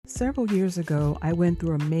Several years ago, I went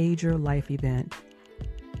through a major life event.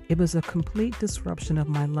 It was a complete disruption of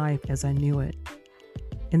my life as I knew it.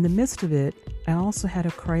 In the midst of it, I also had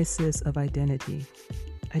a crisis of identity.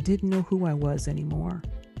 I didn't know who I was anymore.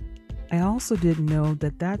 I also didn't know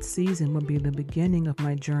that that season would be the beginning of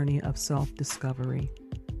my journey of self-discovery.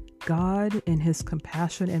 God, in His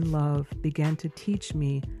compassion and love, began to teach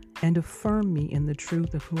me and affirm me in the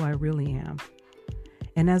truth of who I really am.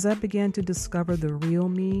 And as I began to discover the real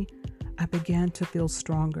me, I began to feel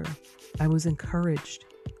stronger. I was encouraged.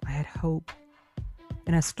 I had hope.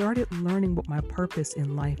 And I started learning what my purpose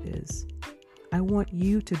in life is. I want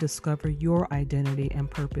you to discover your identity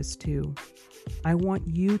and purpose too. I want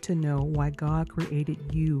you to know why God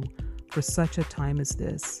created you for such a time as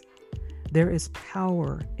this. There is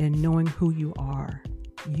power in knowing who you are.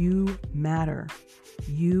 You matter.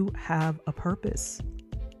 You have a purpose.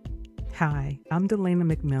 Hi, I'm Delana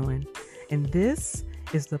McMillan, and this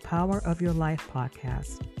is the Power of Your Life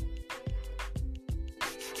podcast.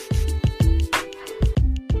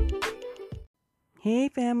 Hey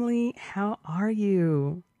family, how are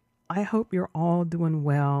you? I hope you're all doing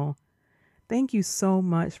well. Thank you so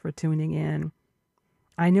much for tuning in.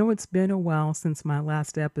 I know it's been a while since my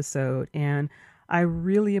last episode, and I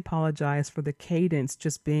really apologize for the cadence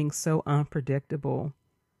just being so unpredictable.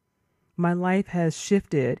 My life has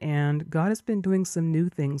shifted, and God has been doing some new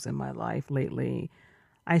things in my life lately.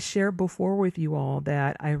 I shared before with you all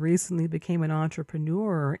that I recently became an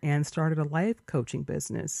entrepreneur and started a life coaching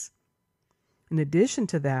business. In addition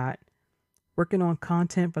to that, working on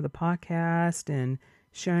content for the podcast and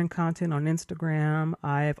sharing content on Instagram,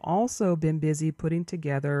 I've also been busy putting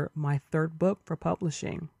together my third book for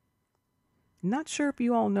publishing. Not sure if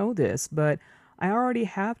you all know this, but I already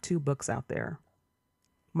have 2 books out there.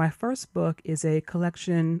 My first book is a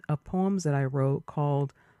collection of poems that I wrote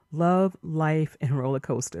called Love, Life, and Roller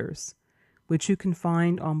Coasters, which you can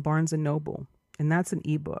find on Barnes & Noble, and that's an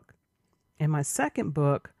ebook. And my second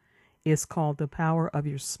book is called The Power of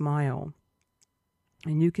Your Smile,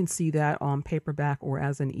 and you can see that on paperback or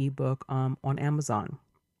as an ebook on Amazon.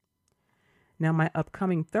 Now, my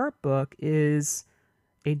upcoming third book is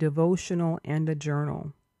a devotional and a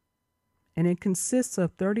journal, and it consists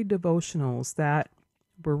of 30 devotionals that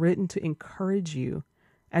were written to encourage you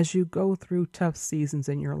as you go through tough seasons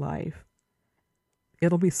in your life.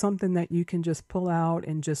 It'll be something that you can just pull out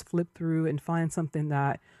and just flip through and find something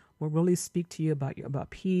that will really speak to you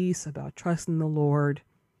about peace, about trusting the Lord.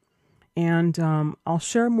 And I'll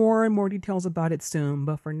share more and more details about it soon.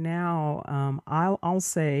 But for now, I'll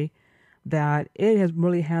say that it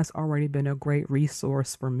has already been a great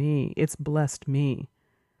resource for me. It's blessed me.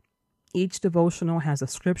 Each devotional has a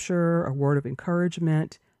scripture, a word of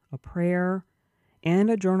encouragement, a prayer, and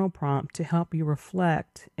a journal prompt to help you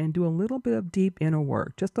reflect and do a little bit of deep inner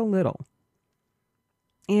work, just a little.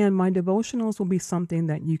 And my devotionals will be something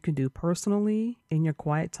that you can do personally in your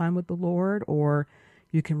quiet time with the Lord, or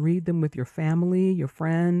you can read them with your family, your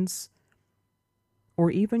friends,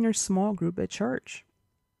 or even your small group at church.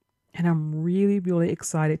 And I'm really, really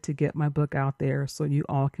excited to get my book out there so you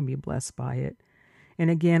all can be blessed by it. And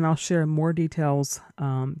again, I'll share more details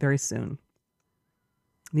very soon.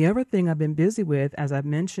 The other thing I've been busy with, as I've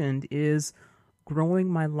mentioned, is growing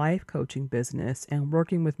my life coaching business and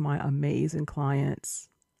working with my amazing clients.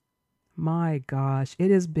 My gosh, it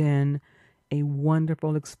has been a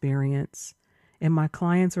wonderful experience. And my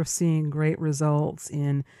clients are seeing great results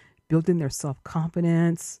in building their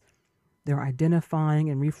self-confidence. They're identifying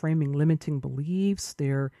and reframing limiting beliefs.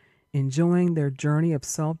 They're enjoying their journey of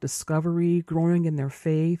self-discovery, growing in their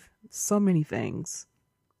faith, so many things.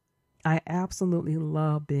 I absolutely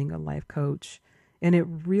love being a life coach, and it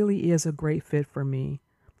really is a great fit for me,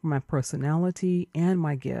 for my personality and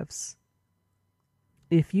my gifts.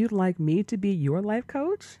 If you'd like me to be your life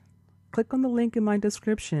coach, click on the link in my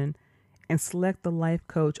description and select the life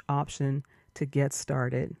coach option to get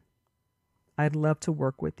started. I'd love to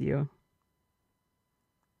work with you.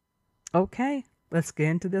 Okay. Let's get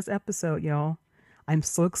into this episode, y'all. I'm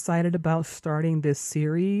so excited about starting this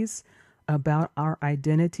series about our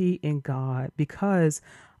identity in God because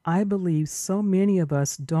I believe so many of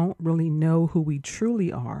us don't really know who we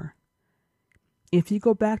truly are. If you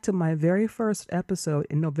go back to my very first episode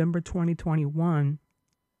in November 2021,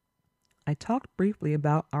 I talked briefly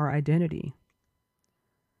about our identity.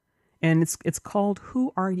 And it's called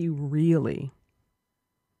Who Are You Really?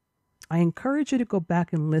 I encourage you to go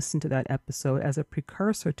back and listen to that episode as a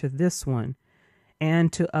precursor to this one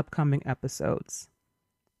and to upcoming episodes.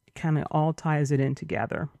 It kind of all ties it in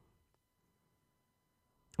together.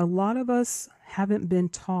 A lot of us haven't been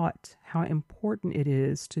taught how important it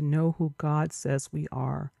is to know who God says we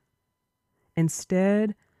are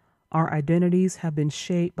Instead, our identities have been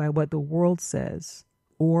shaped by what the world says,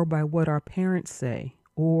 or by what our parents say,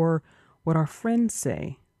 or what our friends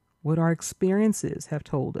say, what our experiences have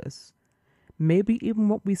told us, maybe even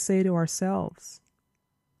what we say to ourselves.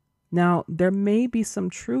 Now, there may be some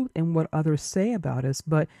truth in what others say about us,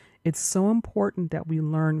 but it's so important that we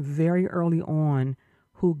learn very early on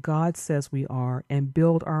who God says we are and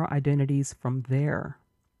build our identities from there.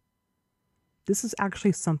 This is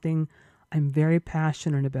actually something I'm very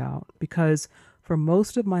passionate about because for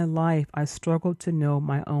most of my life, I struggled to know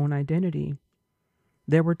my own identity.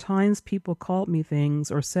 There were times people called me things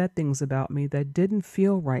or said things about me that didn't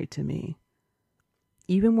feel right to me.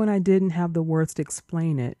 Even when I didn't have the words to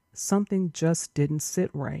explain it, something just didn't sit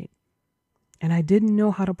right. And I didn't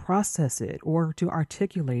know how to process it or to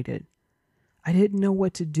articulate it. I didn't know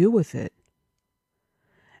what to do with it.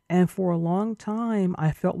 And for a long time,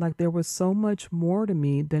 I felt like there was so much more to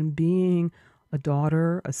me than being a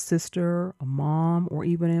daughter, a sister, a mom, or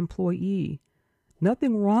even an employee.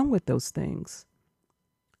 Nothing wrong with those things.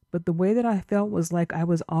 But the way that I felt was like I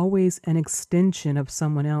was always an extension of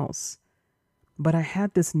someone else. But I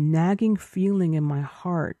had this nagging feeling in my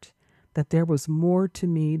heart that there was more to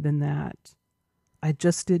me than that. I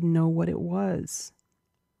just didn't know what it was.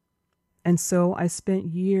 And so I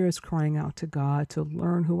spent years crying out to God to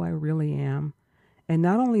learn who I really am. And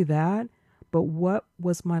not only that, but what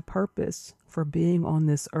was my purpose for being on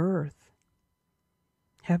this earth?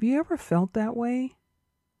 Have you ever felt that way?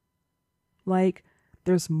 Like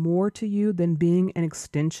there's more to you than being an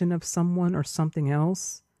extension of someone or something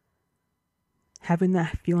else? Having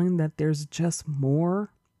that feeling that there's just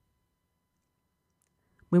more?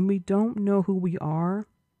 When we don't know who we are,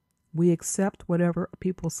 we accept whatever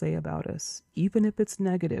people say about us, even if it's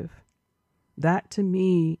negative. That to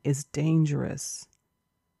me is dangerous.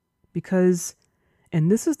 Because, and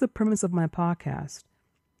this is the premise of my podcast,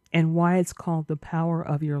 and why it's called The Power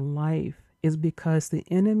of Your Life, is because the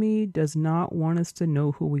enemy does not want us to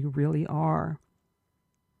know who we really are.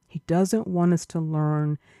 He doesn't want us to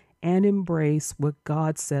learn and embrace what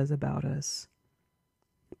God says about us.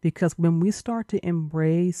 Because when we start to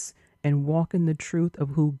embrace and walk in the truth of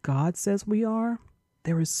who God says we are,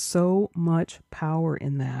 there is so much power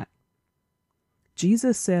in that.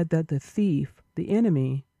 Jesus said that the thief, the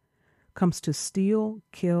enemy, comes to steal,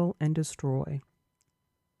 kill, and destroy.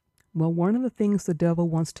 Well, one of the things the devil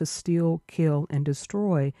wants to steal, kill, and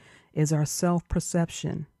destroy is our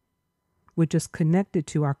self-perception, which is connected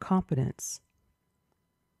to our confidence.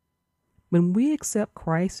 When we accept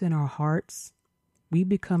Christ in our hearts, we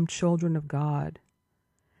become children of God.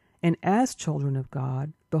 And as children of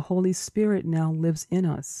God, the Holy Spirit now lives in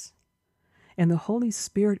us. And the Holy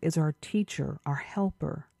Spirit is our teacher, our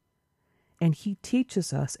helper. And he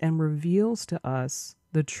teaches us and reveals to us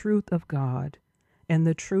the truth of God and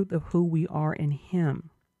the truth of who we are in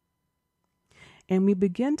him. And we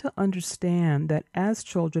begin to understand that as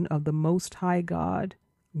children of the Most High God,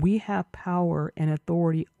 we have power and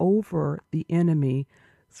authority over the enemy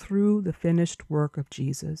through the finished work of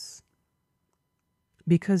Jesus.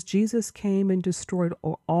 Because Jesus came and destroyed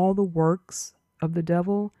all the works of the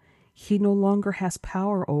devil, he no longer has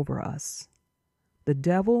power over us. The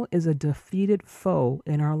devil is a defeated foe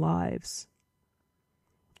in our lives.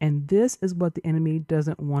 And this is what the enemy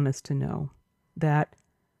doesn't want us to know, that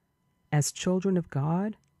as children of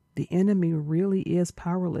God, the enemy really is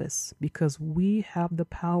powerless because we have the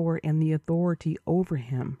power and the authority over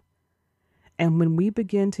him. And when we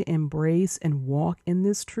begin to embrace and walk in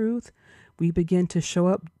this truth, we begin to show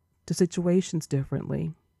up to situations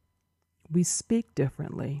differently. We speak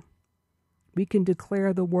differently. We can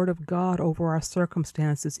declare the word of God over our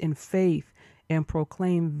circumstances in faith and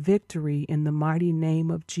proclaim victory in the mighty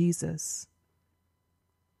name of Jesus.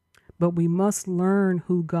 But we must learn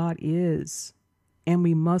who God is, and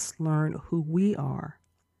we must learn who we are.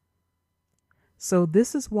 So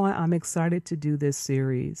this is why I'm excited to do this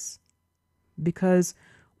series, because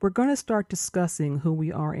we're going to start discussing who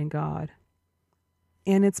we are in God.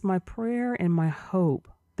 And it's my prayer and my hope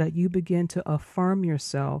that you begin to affirm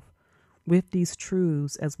yourself with these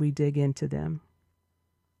truths as we dig into them.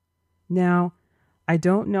 Now, I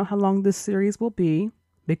don't know how long this series will be,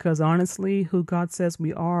 because honestly, who God says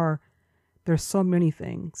we are, there's so many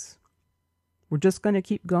things. We're just going to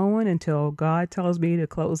keep going until God tells me to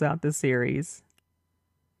close out the series.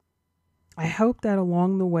 I hope that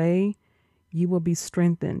along the way, you will be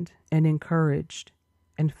strengthened and encouraged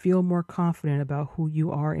and feel more confident about who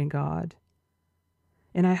you are in God.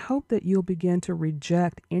 And I hope that you'll begin to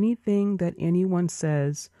reject anything that anyone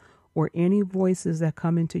says or any voices that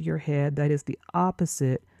come into your head that is the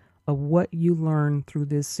opposite of what you learn through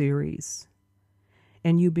this series.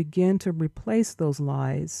 and you begin to replace those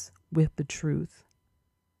lies with the truth.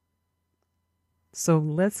 So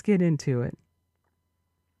let's get into it.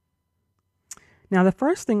 Now, the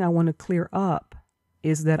first thing I want to clear up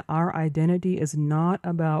is that our identity is not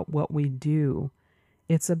about what we do.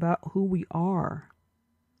 It's about who we are.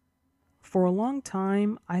 For a long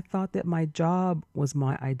time, I thought that my job was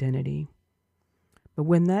my identity. But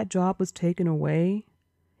when that job was taken away,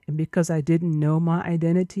 and because I didn't know my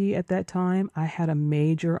identity at that time, I had a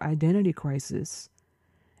major identity crisis.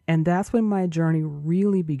 And that's when my journey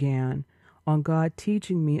really began on God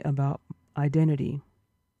teaching me about identity.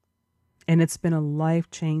 And it's been a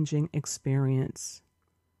life-changing experience.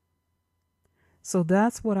 So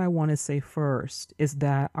that's what I want to say first, is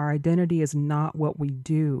that our identity is not what we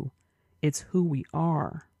do, it's who we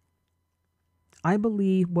are. I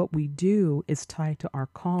believe what we do is tied to our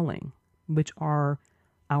calling, which are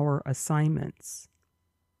our assignments.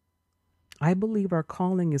 I believe our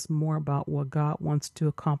calling is more about what God wants to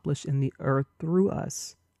accomplish in the earth through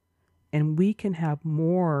us. And we can have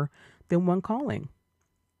more than one calling.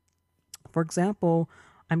 For example,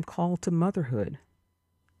 I'm called to motherhood,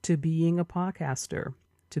 to being a podcaster,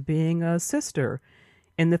 to being a sister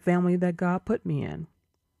in the family that God put me in,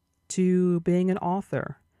 to being an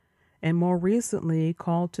author, and more recently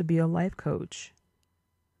called to be a life coach.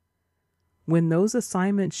 When those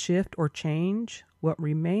assignments shift or change, what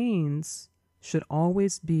remains should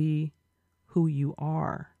always be who you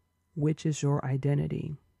are, which is your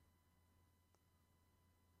identity.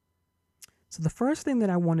 So the first thing that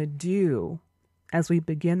I want to do as we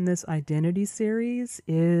begin this identity series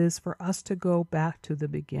is for us to go back to the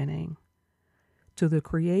beginning, to the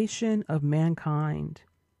creation of mankind.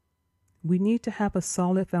 We need to have a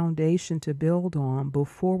solid foundation to build on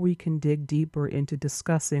before we can dig deeper into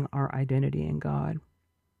discussing our identity in God.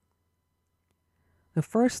 The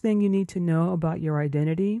first thing you need to know about your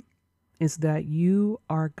identity is that you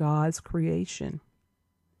are God's creation.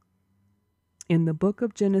 In the book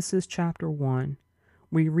of Genesis chapter 1,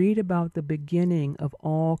 we read about the beginning of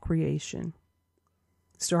all creation.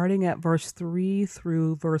 Starting at verse 3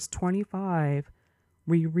 through verse 25,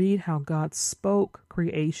 we read how God spoke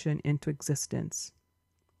creation into existence.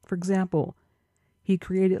 For example, He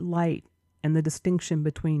created light and the distinction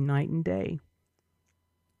between night and day.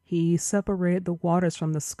 He separated the waters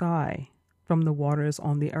from the sky, from the waters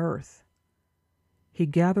on the earth. He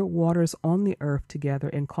gathered waters on the earth together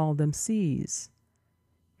and called them seas.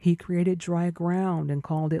 He created dry ground and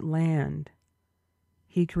called it land.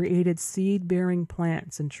 He created seed-bearing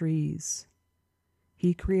plants and trees.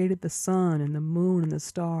 He created the sun and the moon and the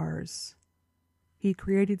stars. He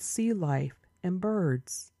created sea life and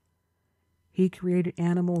birds. He created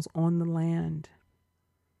animals on the land.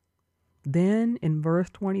 Then in verse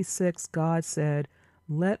 26, God said,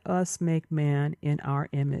 "Let us make man in our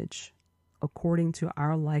image, according to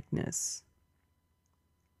our likeness."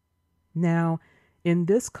 Now, in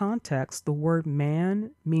this context, the word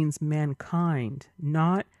man means mankind,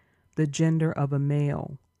 not the gender of a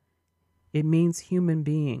male. It means human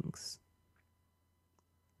beings.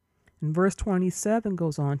 And verse 27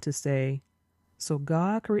 goes on to say, "So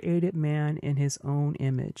God created man in His own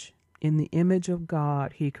image. In the image of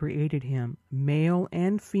God He created him. Male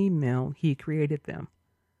and female He created them."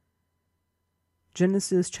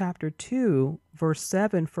 Genesis chapter 2, verse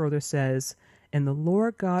 7 further says, "And the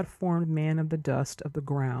Lord God formed man of the dust of the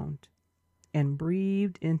ground, and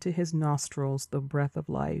breathed into his nostrils the breath of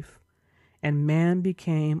life, and man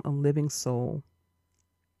became a living soul."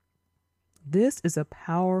 This is a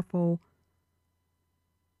powerful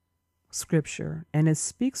scripture, and it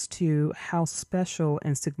speaks to how special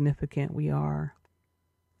and significant we are.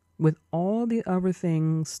 With all the other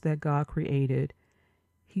things that God created,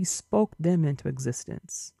 He spoke them into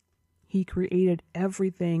existence. He created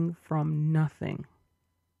everything from nothing.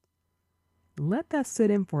 Let that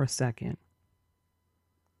sit in for a second.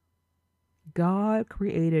 God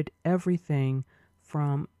created everything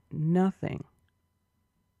from nothing.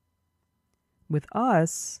 With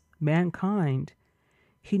us, mankind,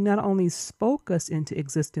 He not only spoke us into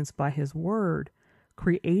existence by His word,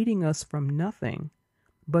 creating us from nothing,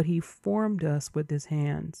 but He formed us with His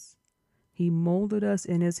hands. He molded us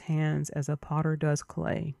in His hands as a potter does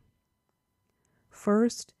clay.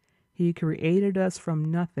 First, He created us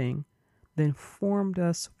from nothing, then formed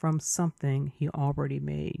us from something He already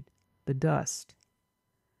made, the dust.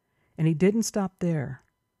 And He didn't stop there.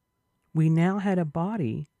 We now had a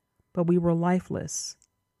body, but we were lifeless.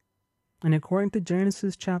 And according to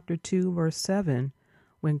Genesis chapter 2, verse 7,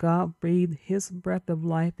 when God breathed His breath of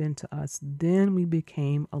life into us, then we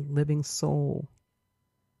became a living soul.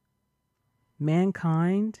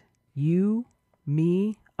 Mankind, you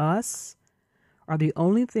me, us, are the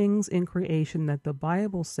only things in creation that the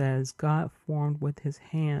Bible says God formed with his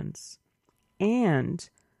hands and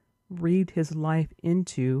breathed his life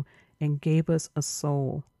into and gave us a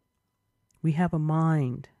soul. We have a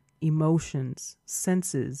mind, emotions,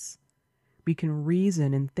 senses. We can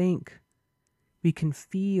reason and think. We can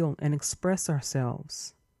feel and express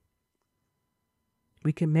ourselves.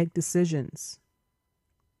 We can make decisions.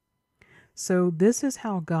 So this is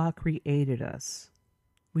how God created us.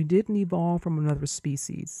 We didn't evolve from another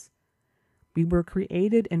species. We were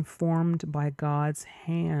created and formed by God's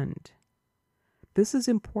hand. This is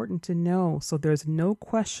important to know so there's no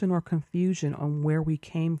question or confusion on where we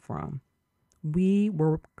came from. We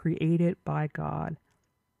were created by God.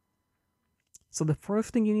 So the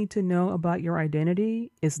first thing you need to know about your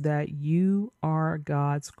identity is that you are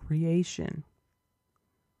God's creation.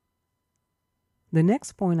 The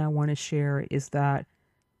next point I want to share is that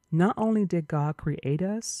not only did God create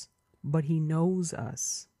us, but he knows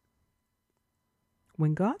us.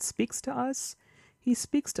 When God speaks to us, he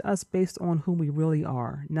speaks to us based on who we really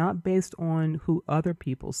are, not based on who other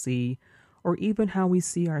people see or even how we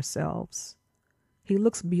see ourselves. He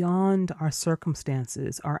looks beyond our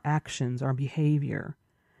circumstances, our actions, our behavior,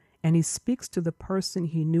 and he speaks to the person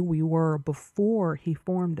he knew we were before he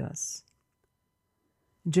formed us.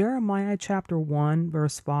 Jeremiah chapter 1,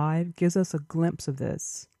 verse 5 gives us a glimpse of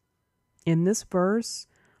this. In this verse,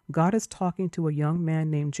 God is talking to a young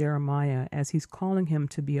man named Jeremiah as he's calling him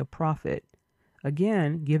to be a prophet,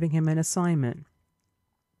 again, giving him an assignment.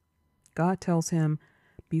 God tells him,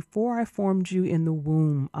 "Before I formed you in the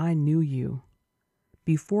womb, I knew you.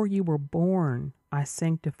 Before you were born, I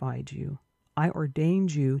sanctified you. I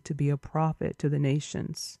ordained you to be a prophet to the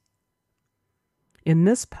nations." In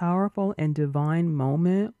this powerful and divine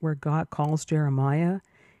moment where God calls Jeremiah,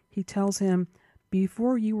 he tells him,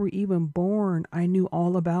 "Before you were even born, I knew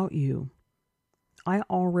all about you. I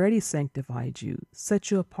already sanctified you,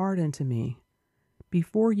 set you apart unto me.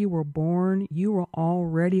 Before you were born, you were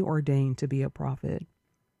already ordained to be a prophet.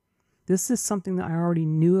 This is something that I already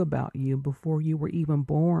knew about you before you were even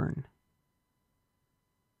born."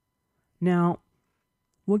 Now,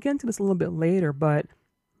 we'll get into this a little bit later, but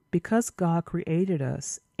because God created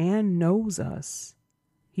us and knows us,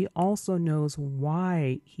 he also knows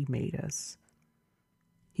why he made us.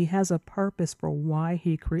 He has a purpose for why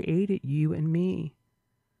he created you and me.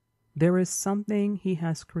 There is something he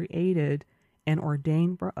has created and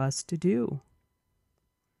ordained for us to do.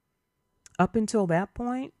 Up until that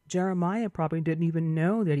point, Jeremiah probably didn't even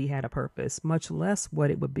know that he had a purpose, much less what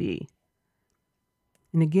it would be.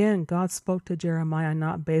 And again, God spoke to Jeremiah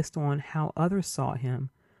not based on how others saw him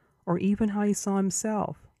or even how he saw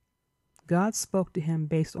himself. God spoke to him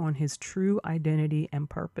based on his true identity and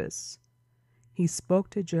purpose. He spoke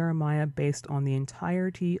to Jeremiah based on the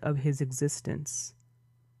entirety of his existence.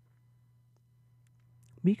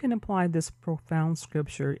 We can apply this profound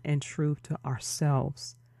scripture and truth to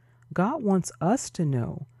ourselves. God wants us to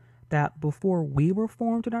know that before we were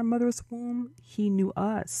formed in our mother's womb, he knew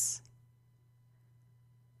us.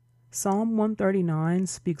 Psalm 139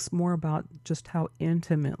 speaks more about just how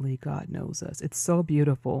intimately God knows us. It's so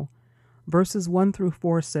beautiful. Verses 1 through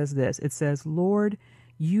 4 says this. It says, "Lord,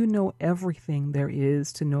 you know everything there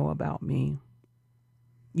is to know about me.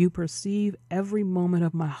 You perceive every moment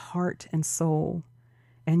of my heart and soul,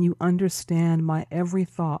 and you understand my every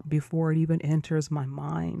thought before it even enters my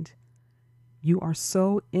mind. You are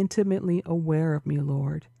so intimately aware of me,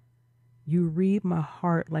 Lord. You read my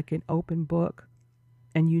heart like an open book,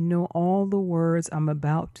 and you know all the words I'm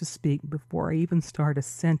about to speak before I even start a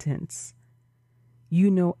sentence.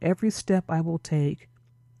 You know every step I will take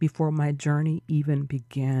before my journey even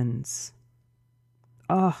begins."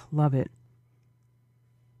 Ah, love it.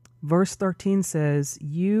 Verse 13 says,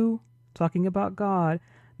 "You," talking about God,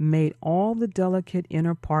 "made all the delicate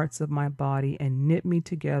inner parts of my body and knit me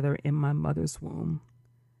together in my mother's womb."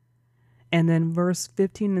 And then verse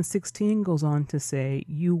 15 and 16 goes on to say,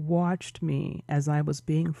 "You watched me as I was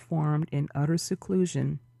being formed in utter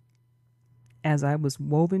seclusion, as I was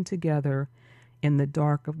woven together in the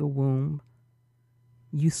dark of the womb.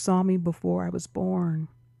 You saw me before I was born.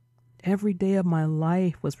 Every day of my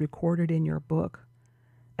life was recorded in your book.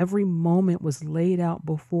 Every moment was laid out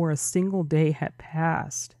before a single day had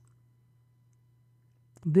passed."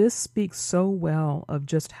 This speaks so well of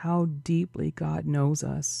just how deeply God knows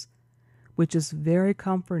us, which is very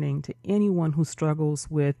comforting to anyone who struggles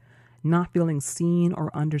with not feeling seen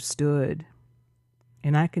or understood.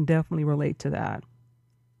 And I can definitely relate to that.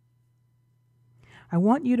 I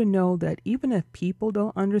want you to know that even if people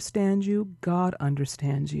don't understand you, God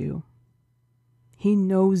understands you. He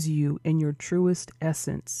knows you in your truest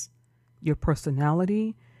essence, your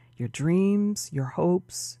personality, your dreams, your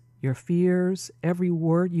hopes, your fears, every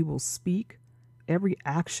word you will speak, every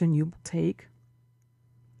action you will take.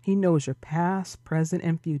 He knows your past, present,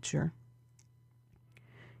 and future.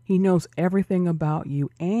 He knows everything about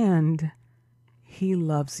you, and He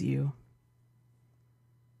loves you.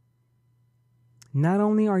 Not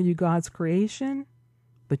only are you God's creation,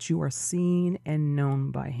 but you are seen and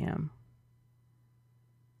known by Him.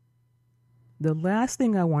 The last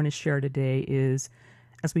thing I want to share today is,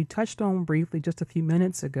 as we touched on briefly just a few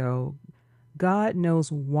minutes ago, God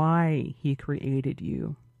knows why He created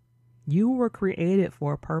you. You were created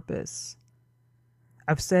for a purpose.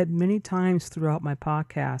 I've said many times throughout my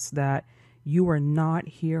podcast that you are not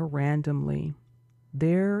here randomly.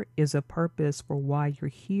 There is a purpose for why you're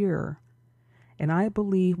here. And I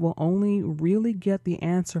believe we'll only really get the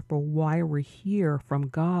answer for why we're here from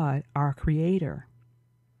God, our Creator.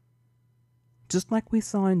 Just like we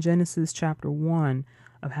saw in Genesis chapter 1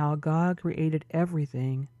 of how God created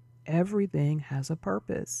everything, everything has a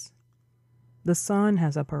purpose. The sun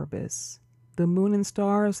has a purpose. The moon and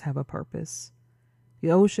stars have a purpose.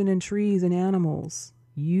 The ocean and trees and animals,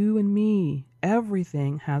 you and me,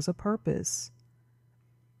 everything has a purpose.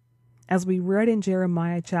 As we read in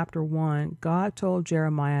Jeremiah chapter 1, God told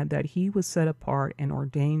Jeremiah that he was set apart and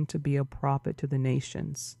ordained to be a prophet to the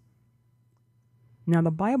nations. Now,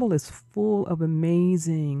 the Bible is full of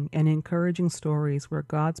amazing and encouraging stories where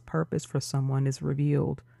God's purpose for someone is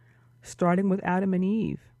revealed, starting with Adam and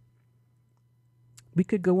Eve. We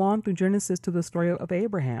could go on through Genesis to the story of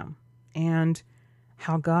Abraham and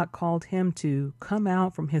how God called him to come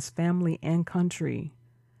out from his family and country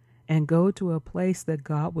and go to a place that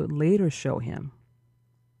God would later show him.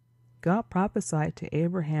 God prophesied to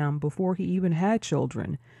Abraham before he even had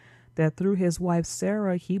children that through his wife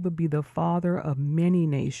Sarah he would be the father of many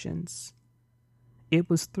nations. It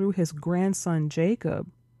was through his grandson Jacob,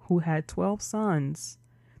 who had 12 sons,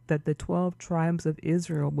 that the 12 tribes of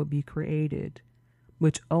Israel would be created,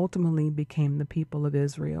 which ultimately became the people of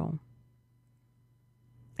Israel.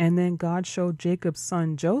 And then God showed Jacob's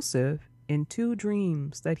son Joseph in 2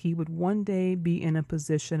 dreams that he would one day be in a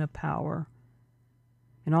position of power.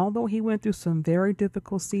 And although he went through some very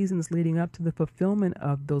difficult seasons leading up to the fulfillment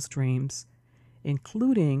of those dreams,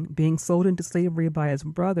 including being sold into slavery by his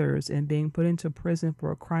brothers and being put into prison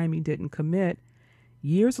for a crime he didn't commit,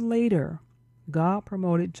 years later, God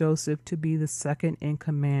promoted Joseph to be the second in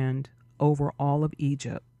command over all of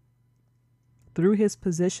Egypt. Through his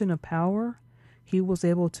position of power, he was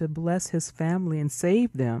able to bless his family and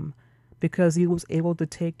save them because he was able to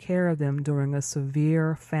take care of them during a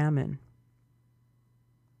severe famine.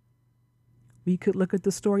 We could look at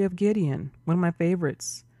the story of Gideon, one of my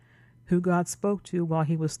favorites, who God spoke to while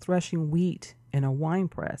he was threshing wheat in a wine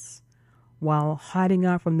press, while hiding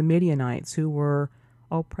out from the Midianites who were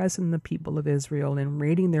oppressing the people of Israel and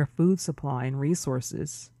raiding their food supply and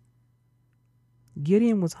resources.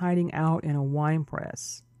 Gideon was hiding out in a wine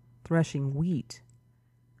press, threshing wheat,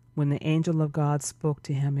 when the angel of God spoke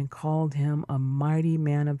to him and called him a mighty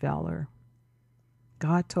man of valor.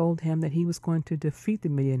 God told him that he was going to defeat the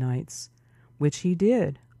Midianites, which he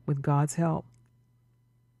did with God's help.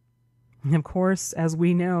 And of course, as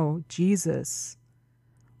we know, Jesus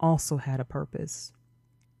also had a purpose.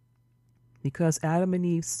 Because Adam and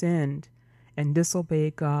Eve sinned and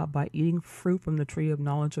disobeyed God by eating fruit from the tree of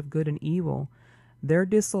knowledge of good and evil, their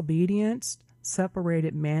disobedience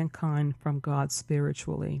separated mankind from God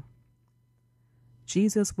spiritually.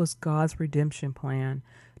 Jesus was God's redemption plan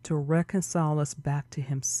to reconcile us back to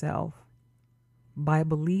Himself. By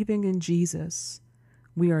believing in Jesus,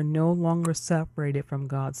 we are no longer separated from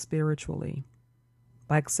God spiritually.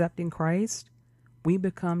 By accepting Christ, we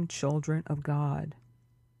become children of God.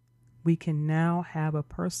 We can now have a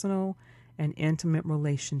personal and intimate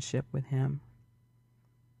relationship with Him.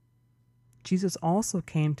 Jesus also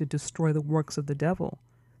came to destroy the works of the devil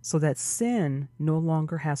so that sin no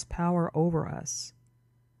longer has power over us.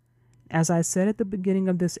 As I said at the beginning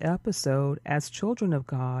of this episode, as children of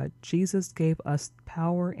God, Jesus gave us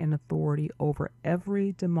power and authority over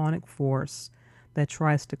every demonic force that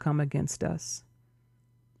tries to come against us.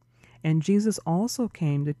 And Jesus also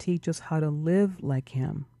came to teach us how to live like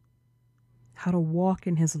Him, how to walk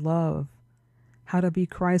in His love, how to be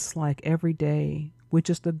Christ-like every day, which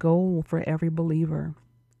is the goal for every believer.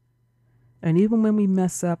 And even when we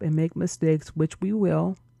mess up and make mistakes, which we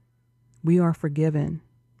will, we are forgiven.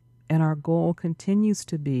 And our goal continues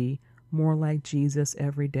to be more like Jesus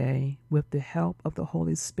every day with the help of the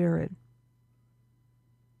Holy Spirit.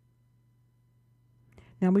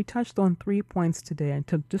 Now, we touched on 3 points today and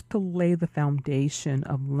just to lay the foundation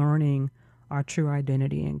of learning our true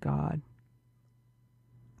identity in God.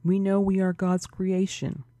 We know we are God's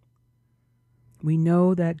creation. We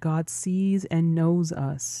know that God sees and knows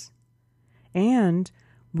us. And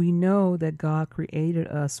we know that God created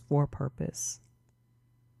us for a purpose.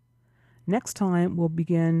 Next time, we'll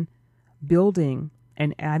begin building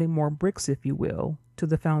and adding more bricks, if you will, to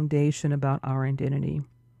the foundation about our identity.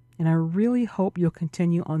 And I really hope you'll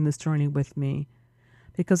continue on this journey with me,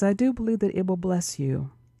 because I do believe that it will bless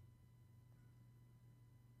you.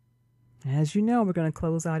 As you know, we're going to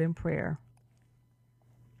close out in prayer.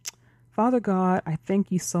 Father God, I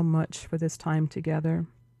thank you so much for this time together.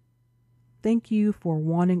 Thank you for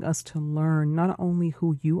wanting us to learn not only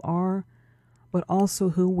who you are, but also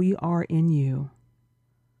who we are in you.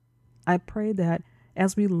 I pray that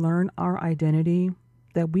as we learn our identity,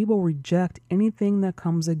 that we will reject anything that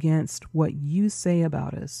comes against what you say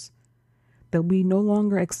about us, that we no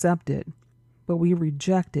longer accept it, but we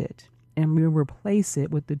reject it and we replace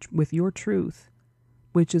it with your truth,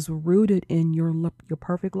 which is rooted in your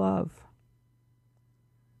perfect love.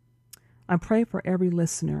 I pray for every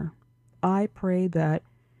listener. I pray that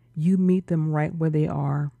you meet them right where they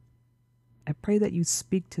are. I pray that you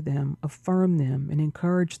speak to them, affirm them, and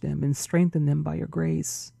encourage them and strengthen them by your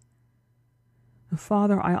grace.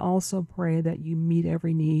 Father, I also pray that you meet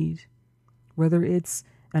every need, whether it's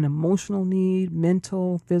an emotional need,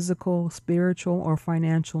 mental, physical, spiritual, or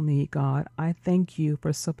financial need, God. I thank you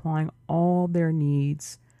for supplying all their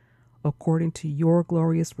needs according to your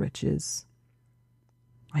glorious riches.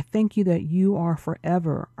 I thank you that you are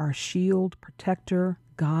forever our shield, protector,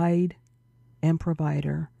 guide, and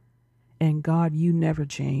provider. And God, you never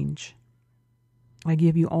change. I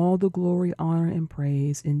give you all the glory, honor, and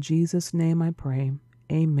praise. In Jesus' name I pray.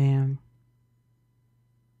 Amen.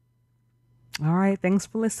 All right, thanks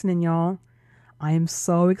for listening, y'all. I am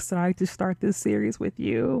so excited to start this series with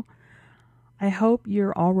you. I hope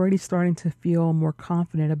you're already starting to feel more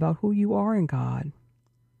confident about who you are in God.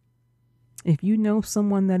 If you know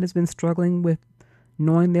someone that has been struggling with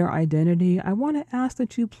knowing their identity, I want to ask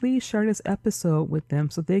that you please share this episode with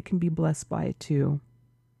them so they can be blessed by it too.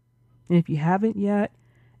 And if you haven't yet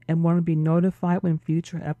and want to be notified when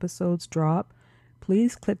future episodes drop,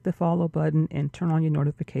 please click the follow button and turn on your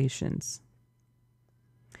notifications.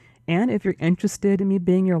 And if you're interested in me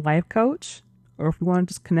being your life coach, or if you want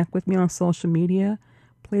to just connect with me on social media,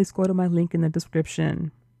 please go to my link in the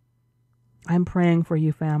description. I'm praying for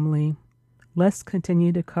you, family. Let's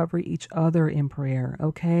continue to cover each other in prayer,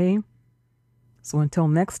 okay? So until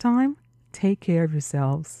next time, take care of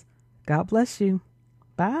yourselves. God bless you.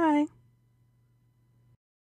 Bye.